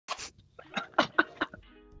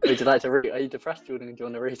Would you like to read? Are you depressed, Jordan? Do you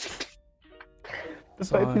want to read? The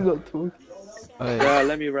fact he's not talking. Yeah,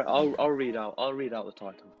 let me. I'll read out. I'll read out the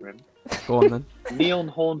title for him. Go on then. Neon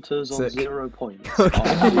Haunters on Sick. 0 points.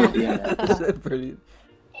 Okay. Yeah. Brilliant.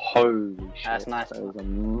 Holy shit! That's nice. That was a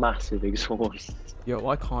massive exhaust. Yo,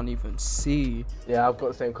 I can't even see. Yeah, I've got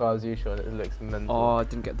the same car as you, Sean. It looks mental. Oh, I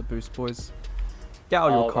didn't get the boost, boys. Get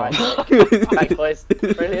out of your car. Right. Thanks, boys.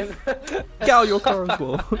 Brilliant. Get out of your car as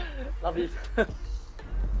well. Love you.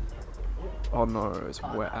 Oh no, it's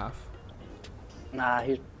wet af. Nah,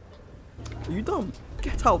 he's Are you dumb?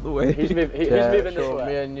 Get out the way. who's moving this sure, way?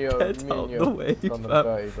 Me and you, Get out the way, on the fam.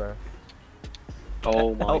 30, bro.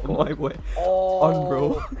 Oh my Out of god. my way. Oh,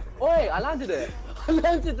 Unreal. Wait, I landed it. I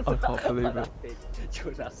landed the. I can't believe it.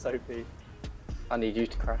 Jordan, that's so big. I need you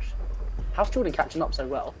to crash. How's Jordan catching up so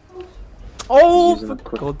well? Oh, He's in for a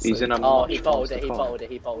quick- God's he's sake. in a Oh, much he bowled faster it. He car. bowled it.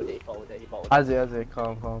 He bowled it. He bowled it. He bowled it. As it,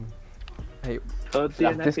 calm. Hey, Third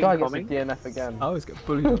Yeah, DNF this guy gets a incoming. DNF again. I always get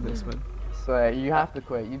bullied on this, man. So you have to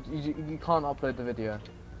quit. You can't upload the video.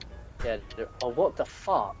 Yeah. Oh, what the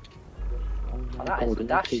fuck? Oh my that is god,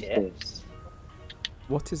 that what is shit. this?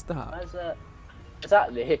 What is that? Where's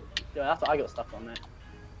exactly? Yeah, that's what I got stuck on there.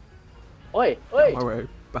 Oi, oi! My way.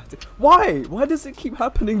 Batty. Why? Why does it keep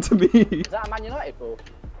happening to me? Is that a Man United ball?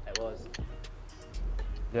 It was.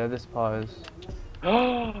 Yeah, this part is.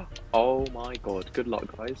 Oh my god, good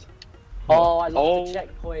luck guys. Oh, I lost Oh the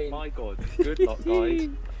checkpoint. My god, good luck guys.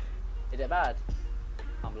 Is it bad?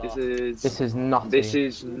 I'm This lost. This is nothing. This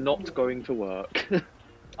is not going to work.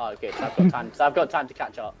 Oh, good. So I've got time. So I've got time to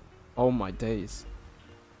catch up. Oh my days.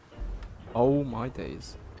 Oh my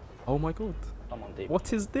days. Oh my god. Come on, deep.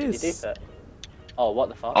 What is Did you this? deep it? Oh, what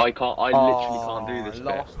the fuck? I literally can't do this bit.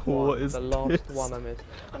 Last What one. is the last this? one I missed.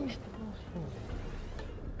 I missed the last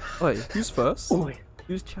one. Wait, who's first? Oi.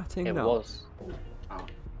 Who's chatting It now? was.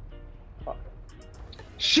 Oh.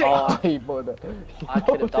 Shit! Oh, He bought it. I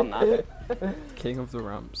could have done that. King of the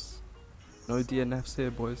ramps. No DNFs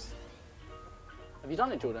here, boys. Have you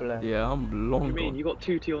done it, Jordan? Bless. Yeah, I'm What do long you mean? gone. You got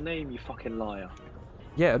 2 to your name, you fucking liar.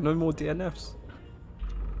 Yeah, no more DNFs.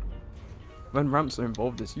 When ramps are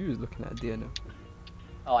involved, it's you looking at a DNF.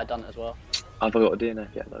 Oh, I done it as well. I haven't got a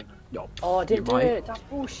DNF yet though. Yo. Oh, I didn't You do might. it. That's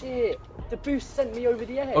bullshit. The boost sent me over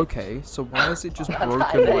the edge. Okay, so why is it just That's broken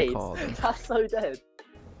my dead. car then? That's so dead.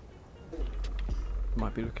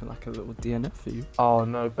 Might be looking like a little DNF for you. Oh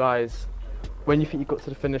no, guys. When you think you got to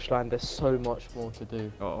the finish line, there's so much more to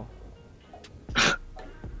do. Oh.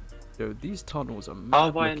 Yo, these tunnels are mad How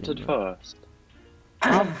have I looking, entered yo. first?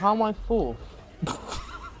 How am I fourth?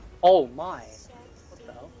 Oh my. What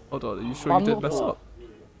the hell? Hold on, are you sure I'm you didn't not mess fourth.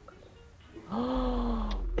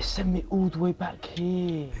 up? It sent me all the way back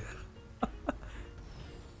here.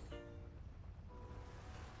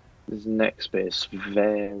 This next bit is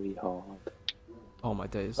very hard. Oh my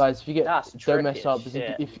days. Guys, if you get That's don't mess tricky up. as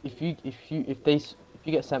Because shit. if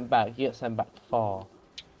you get sent back, you get sent back far.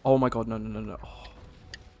 Oh my god, no. Oh.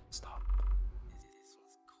 Stop.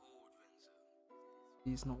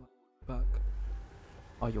 He's not back.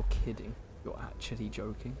 Oh, you're kidding. You're actually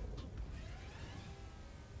joking.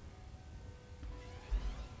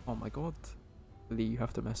 Oh my god. Lee, you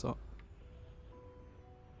have to mess up.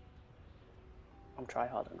 I'm try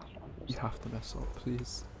hard enough. You have to mess up,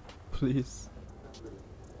 please. Please.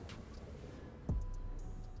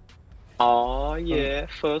 Oh yeah,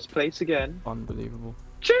 first place again. Unbelievable.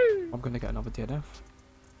 Choo! I'm gonna get another DNF.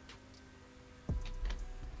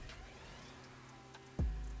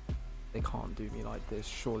 They can't do me like this,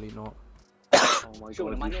 surely not. Oh my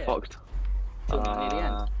Sure, am god, I you near? fucked. Sure, am I near the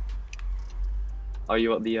end? Are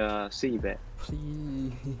you at the C bit?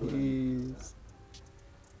 Please.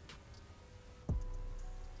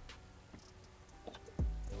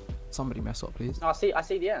 Somebody mess up, please. No, I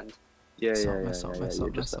see the end. Yeah, Mess yeah, up, yeah, mess up, yeah, mess you're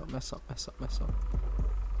up, just mess up, mess up, mess up.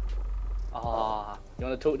 Ah, you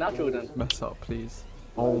wanna talk now, Jordan? Mess up, please.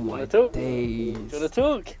 Oh my wanna talk? days. Do you wanna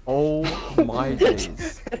talk? Oh my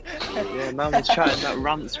days. Yeah, man was chatting that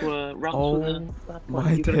rants were Oh the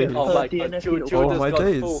my you're gonna get days. Oh my DNF, god, you little Jordan's my gone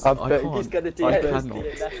days. full. I bet can't. He's gonna I DNF. cannot.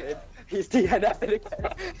 He's DNFing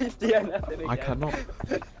again. He's DNFing again. I cannot.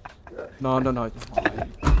 No.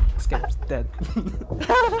 Escape's dead.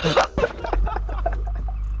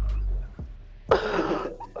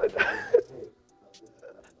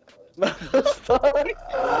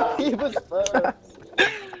 He was first.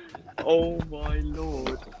 Oh my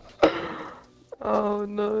lord. Oh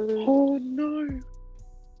no. Oh no.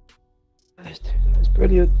 That's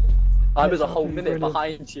brilliant. I was a That's whole fucking minute brilliant.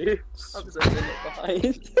 behind you. I was a minute behind.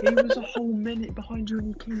 He was a whole minute behind you and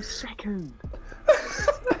he came second.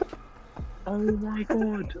 Oh my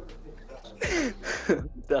god.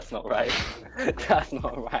 That's not right. That's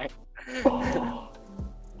not right.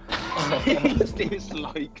 He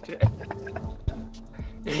disliked it.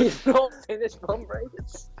 He's not finished one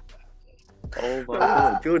race. Oh my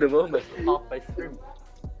god. Jordan, we're almost halfway through.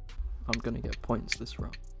 I'm gonna get points this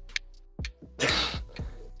round.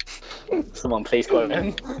 Someone please quote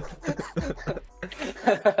him.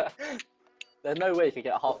 There's no way you could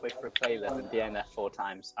get halfway through a playlist and DNF 4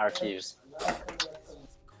 times. I refuse.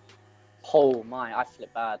 Oh my, I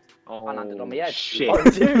flipped bad. Oh, I landed on the edge. shit. Oh, it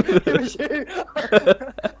was you! It was you!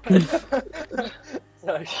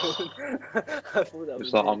 Sorry, Sean. I thought that was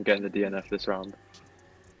It's like you. I'm getting the DNF this round.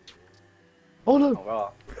 Oh no!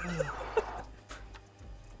 Oh, right.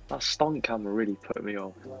 That stunt camera really put me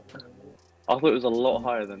off. I thought it was a lot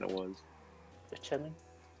higher than it was. Just chilling.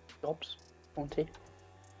 Jobs. Monty.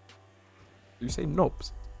 You say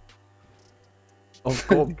knobs? Oh,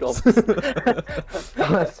 gobs. Gobs.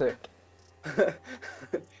 Classic.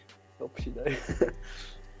 Jobs, you know.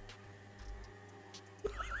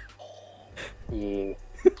 Yeah.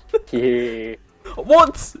 Yeah.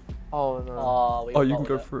 What? Oh no. Oh, we Oh, you can bottled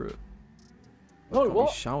go it. through it. No, Can't what?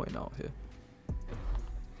 be shouting out here.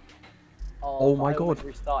 Oh my I almost God.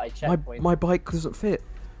 Restarted checkpoint. My bike doesn't fit.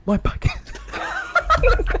 My bike.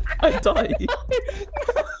 I died.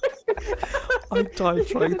 I died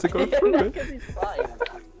trying to go through it.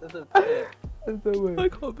 Doesn't fit. There's no way. I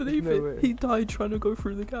can't believe No it. way. He died trying to go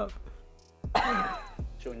through the gap.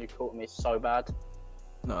 Sean, you caught me so bad.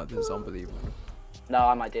 No, this is unbelievable. No,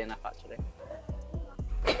 I might DNF actually.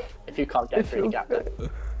 If you can't get through the gap then.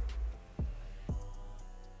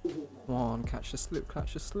 Come on, catch the slip,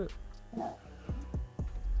 catch the slip.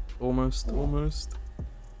 Almost, almost.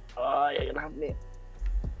 Oh, you're gonna have me.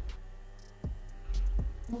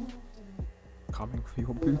 Coming for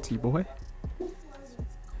your booty, boy.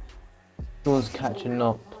 He was catching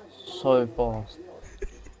up so fast.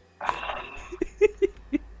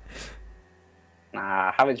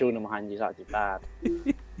 Nah, having Jordan behind you is actually bad.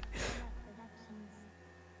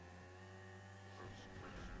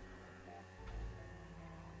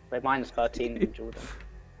 Wait, mine is 13 from Jordan.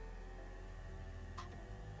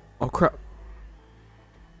 Oh crap.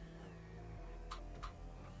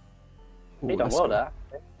 Ooh, You done let's well go. there.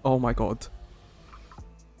 Oh my god.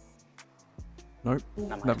 Nope,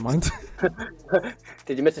 never mind.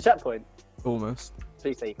 Did you miss a checkpoint? Almost.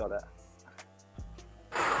 Please say you got it.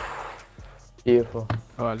 Beautiful.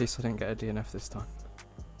 Oh, at least I didn't get a DNF this time.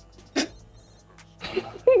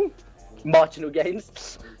 Marginal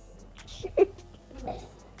gains.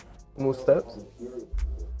 More steps?